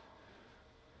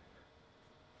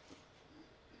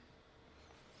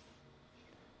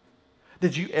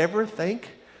 Did you ever think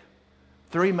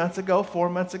 3 months ago, 4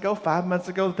 months ago, 5 months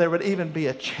ago that there would even be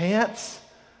a chance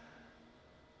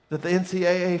that the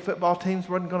NCAA football teams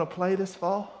weren't going to play this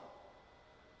fall?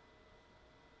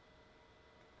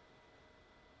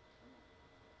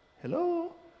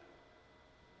 Hello?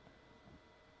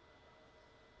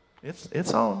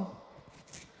 It's on.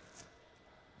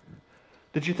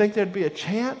 Did you think there'd be a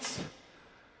chance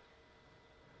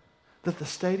that the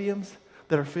stadiums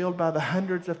that are filled by the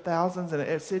hundreds of thousands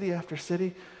in city after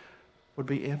city would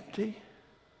be empty?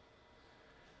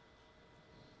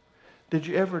 Did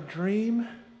you ever dream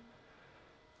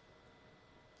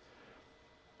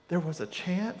there was a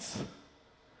chance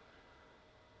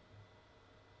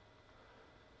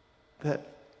that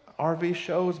RV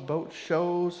shows, boat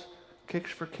shows,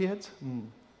 kicks for kids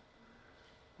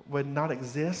would not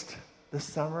exist this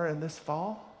summer and this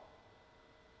fall?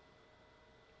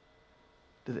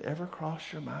 Did it ever cross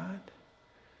your mind?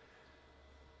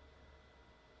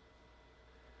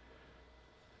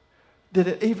 Did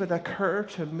it even occur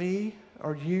to me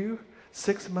or you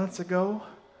 6 months ago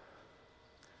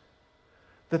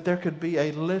that there could be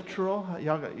a literal,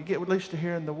 you get at least to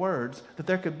hearing the words, that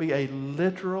there could be a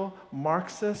literal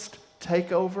Marxist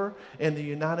takeover in the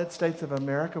United States of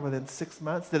America within 6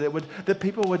 months, that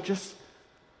people would just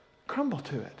crumble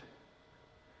to it?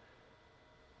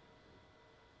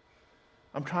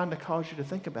 I'm trying to cause you to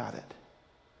think about it.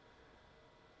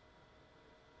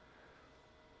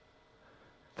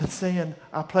 That's saying,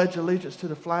 I pledge allegiance to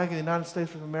the flag of the United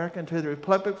States of America and to the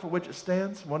republic for which it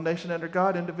stands, one nation under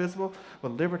God, indivisible,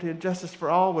 with liberty and justice for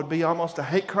all, would be almost a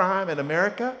hate crime in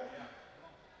America.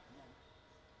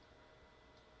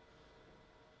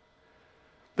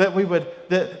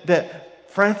 That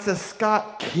Francis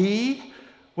Scott Key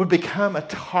would become a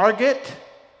target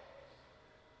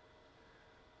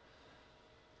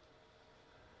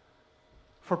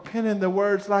for penning the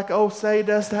words like, oh, say,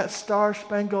 does that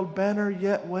star-spangled banner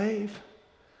yet wave?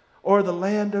 Or the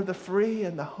land of the free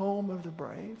and the home of the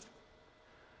brave?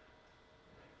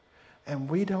 And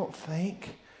we don't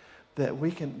think that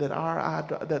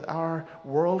that our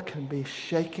world can be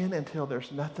shaken until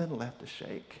there's nothing left to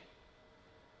shake.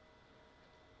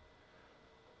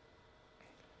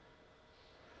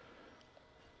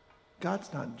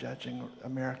 God's not judging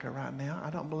America right now. I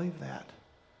don't believe that.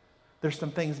 There's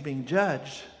some things being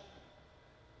judged,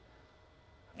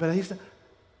 But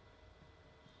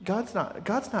God's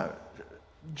not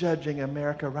judging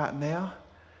America right now.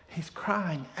 He's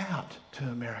crying out to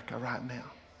America right now.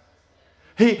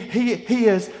 His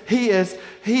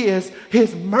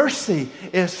mercy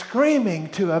is screaming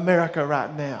to America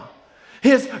right now.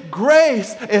 His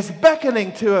grace is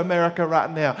beckoning to America right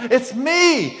now. It's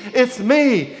me, it's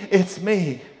me, it's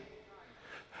me.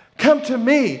 Come to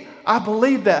me. I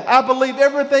believe that. I believe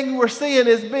everything we're seeing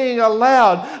is being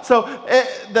allowed. So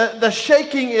the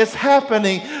shaking is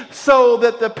happening so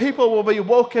that the people will be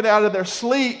woken out of their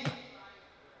sleep.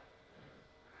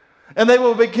 And they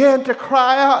will begin to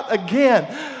cry out again.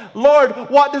 Lord,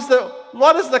 what is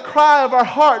the cry of our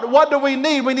heart? What do we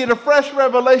need? We need a fresh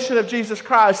revelation of Jesus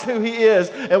Christ, who He is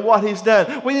and what He's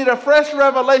done. We need a fresh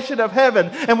revelation of heaven,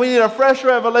 and we need a fresh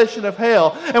revelation of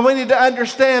hell. And we need to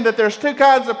understand that there's two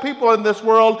kinds of people in this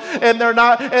world, and they're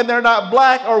not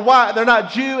black or white. They're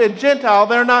not Jew and Gentile.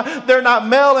 They're not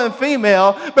male and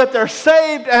female, but they're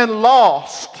saved and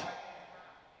lost.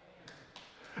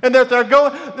 And that they're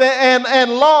going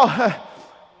and law.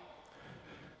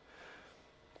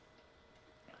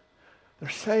 They're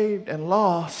saved and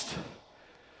lost.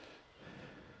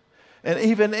 And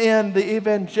even in the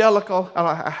evangelical,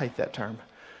 I hate that term,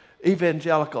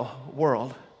 evangelical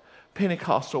world,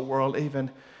 Pentecostal world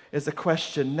even, is a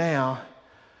question now.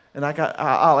 And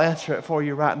I'll answer it for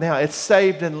you right now. It's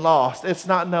saved and lost. It's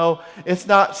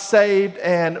not saved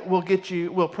and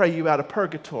we'll pray you out of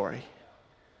purgatory.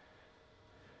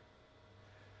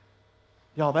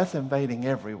 Y'all, that's invading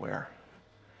everywhere.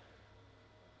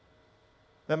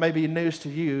 That may be news to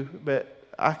you, but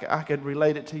I could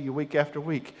relate it to you week after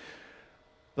week.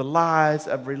 The lies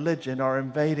of religion are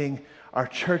invading our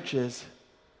churches,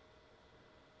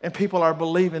 and people are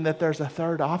believing that there's a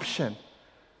third option.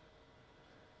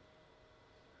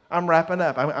 I'm wrapping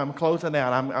up. I'm closing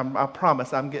out. I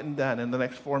promise I'm getting done in the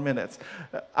next 4 minutes.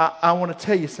 I want to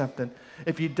tell you something.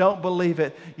 If you don't believe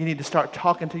it, you need to start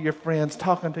talking to your friends,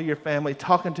 talking to your family,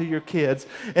 talking to your kids.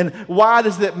 And why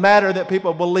does it matter that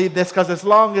people believe this? Because as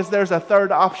long as there's a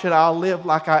third option, I'll live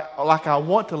like I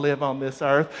want to live on this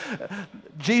earth.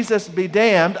 Jesus be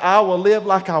damned, I will live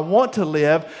like I want to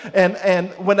live. And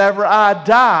whenever I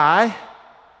die,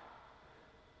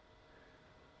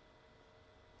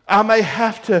 I may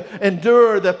have to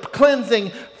endure the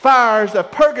cleansing fires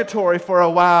of purgatory for a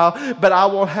while, but I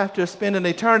won't have to spend an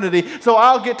eternity. So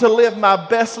I'll get to live my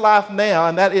best life now,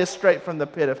 and that is straight from the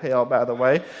pit of hell, by the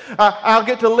way. I'll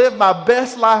get to live my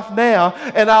best life now,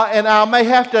 and I may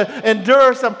have to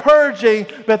endure some purging,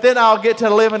 but then I'll get to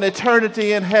live an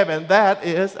eternity in heaven. That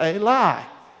is a lie.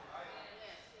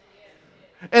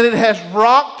 And it has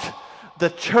rocked the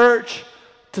church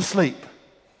to sleep.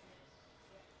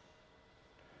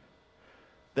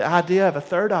 The idea of a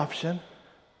third option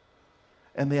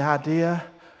and the idea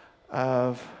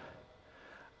of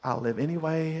I'll live any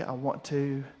way I want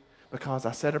to because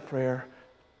I said a prayer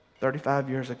 35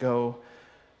 years ago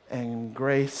and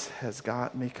grace has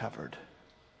got me covered.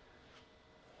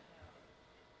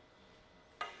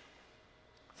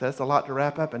 So that's a lot to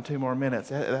wrap up in 2 more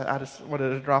minutes. I just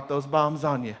wanted to drop those bombs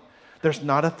on you. There's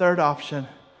not a third option,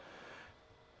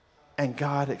 and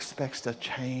God expects to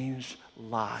change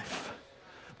life.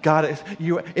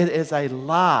 It is a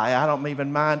lie. I don't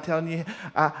even mind telling you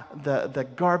the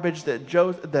garbage that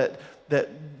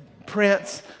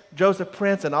Joseph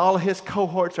Prince and all of his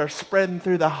cohorts are spreading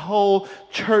through the whole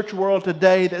church world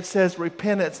today that says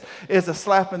repentance is a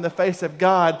slap in the face of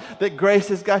God, that grace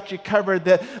has got you covered,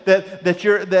 that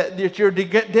you're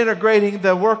denigrating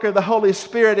the work of the Holy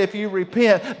Spirit if you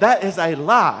repent. That is a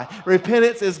lie.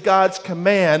 Repentance is God's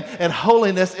command, and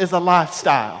holiness is a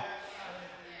lifestyle.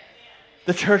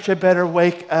 The church had better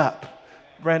wake up.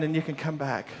 Brandon, you can come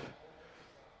back.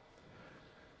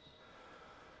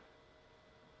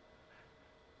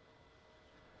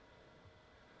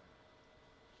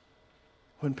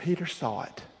 When Peter saw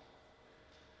it,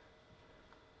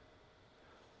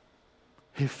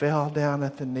 he fell down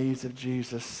at the knees of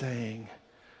Jesus saying,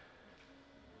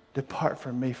 "Depart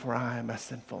from me, for I am a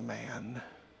sinful man."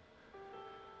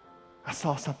 I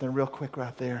saw something real quick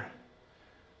right there.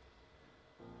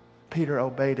 Peter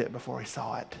obeyed it before he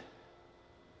saw it.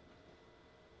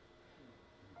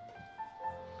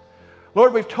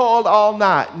 Lord, we've toiled all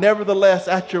night. Nevertheless,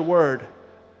 at your word.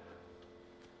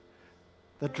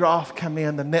 The drought come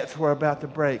in, the nets were about to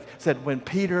break. It said when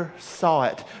Peter saw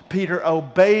it, Peter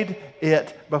obeyed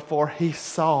it before he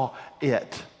saw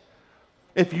it.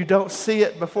 If you don't see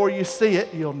it before you see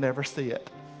it, you'll never see it.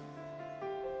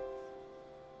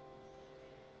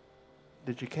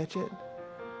 Did you catch it?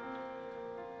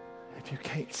 If you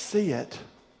can't see it,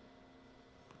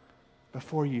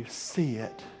 before you see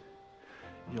it,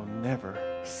 you'll never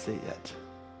see it.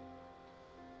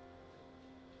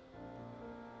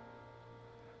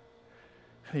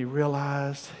 And he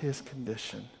realized his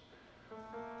condition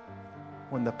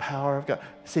when the power of God.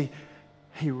 See,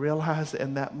 he realized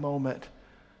in that moment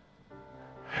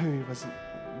who he was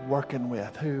working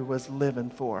with, who he was living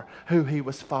for, who he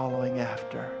was following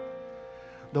after.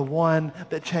 The one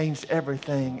that changed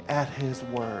everything at his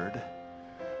word.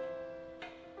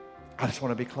 I just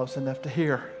want to be close enough to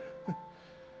hear.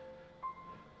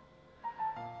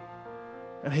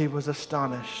 And he was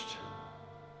astonished.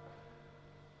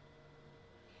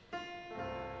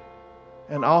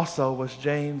 And also was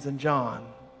James and John.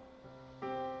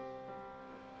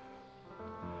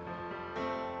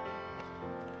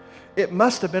 It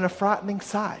must have been a frightening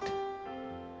sight.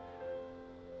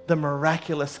 The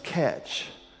miraculous catch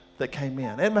that came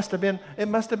in. It must have been,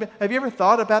 have you ever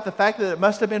thought about the fact that it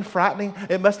must have been frightening?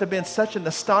 It must have been such an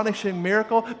astonishing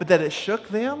miracle, but that it shook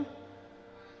them?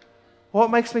 What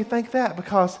makes me think that?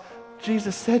 Because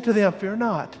Jesus said to them, fear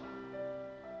not.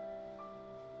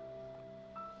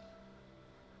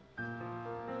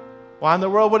 Why in the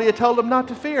world would he have told them not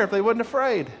to fear if they wasn't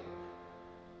afraid?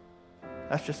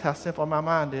 That's just how simple my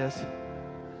mind is.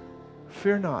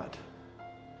 Fear not,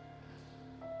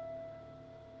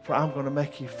 for I'm going to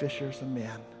make you fishers of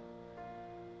men.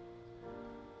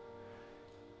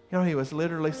 You know, he was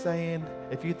literally saying,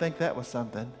 if you think that was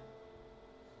something,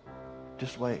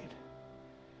 just wait.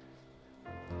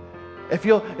 If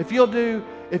you'll do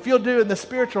in the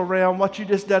spiritual realm what you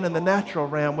just done in the natural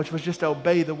realm, which was just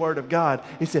obey the word of God,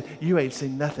 he said, you ain't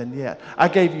seen nothing yet. I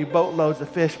gave you boatloads of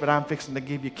fish, but I'm fixing to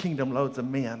give you kingdom loads of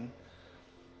men.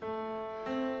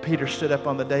 Peter stood up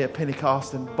on the day of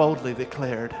Pentecost and boldly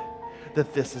declared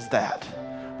that this is that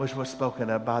which was spoken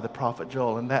of by the prophet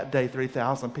Joel. And that day,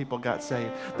 3,000 people got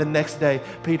saved. The next day,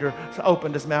 Peter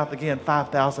opened his mouth again,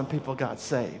 5,000 people got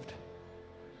saved.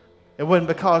 It wasn't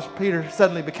because Peter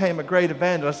suddenly became a great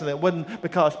evangelist, and it wasn't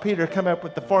because Peter came up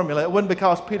with the formula. It wasn't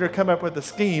because Peter came up with the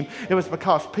scheme. It was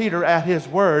because Peter, at his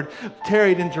word,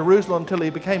 tarried in Jerusalem until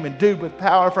he became endued with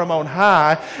power from on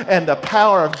high, and the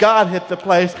power of God hit the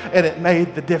place, and it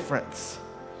made the difference.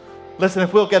 Listen,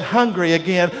 if we'll get hungry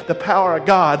again, the power of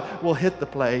God will hit the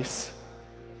place.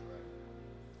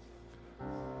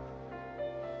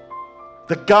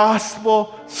 The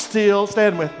gospel still,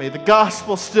 stand with me, the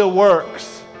gospel still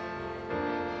works.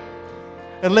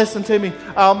 And listen to me,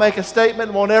 I'll make a statement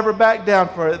and won't ever back down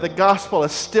for it. The gospel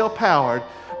is still powered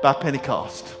by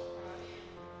Pentecost.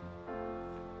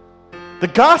 The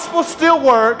gospel still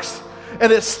works,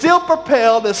 and it's still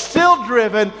propelled, it's still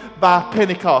driven by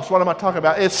Pentecost. What am I talking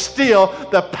about? It's still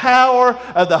the power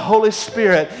of the Holy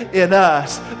Spirit in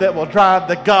us that will drive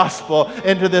the gospel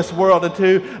into this world,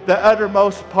 into the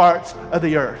uttermost parts of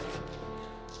the earth.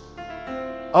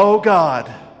 Oh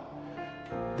God,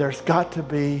 there's got to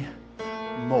be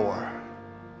more.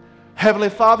 Heavenly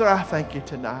Father, I thank you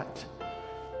tonight.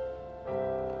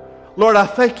 Lord, I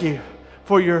thank you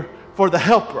for the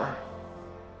helper,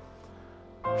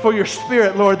 for your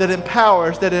Spirit, Lord, that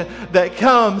empowers, that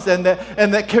comes and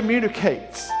that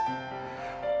communicates.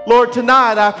 Lord,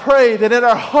 tonight I pray that in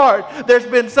our heart there's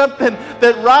been something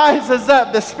that rises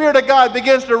up. The Spirit of God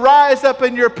begins to rise up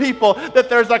in your people, that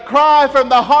there's a cry from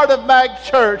the heart of Mag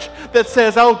Church that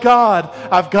says, oh God,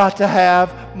 I've got to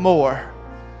have more.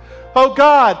 Oh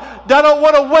God, I don't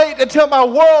want to wait until my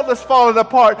world is falling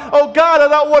apart. Oh God, I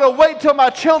don't want to wait till my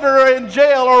children are in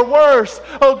jail or worse.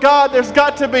 Oh God, there's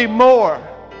got to be more.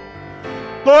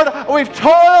 Lord, we've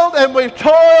toiled and we've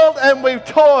toiled and we've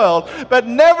toiled, but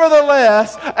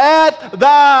nevertheless, at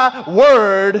thy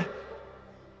word,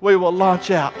 we will launch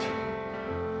out.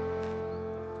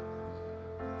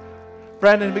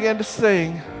 Brandon began to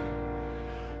sing.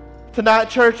 Tonight,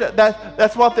 church,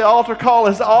 that's what the altar call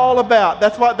is all about.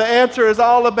 That's what the answer is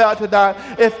all about tonight.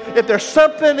 If there's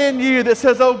something in you that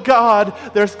says, oh God,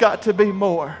 there's got to be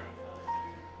more.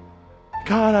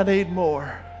 God, I need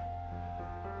more.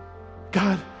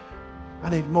 God, I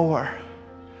need more.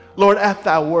 Lord, at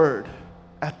thy word,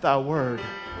 at thy word,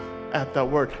 at thy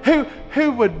word.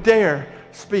 Who would dare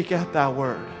speak at thy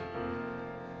word?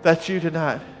 That's you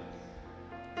tonight.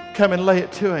 Come and lay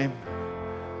it to him.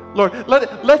 Lord,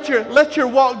 let your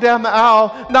walk down the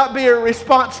aisle not be a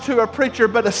response to a preacher,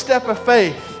 but a step of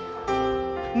faith.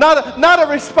 Not a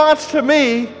response to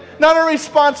me, not a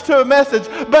response to a message,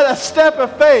 but a step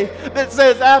of faith that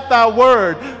says, at thy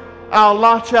word, I'll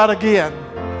launch out again.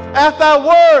 At thy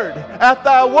word, at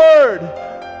thy word.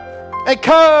 And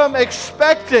come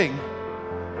expecting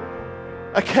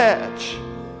a catch.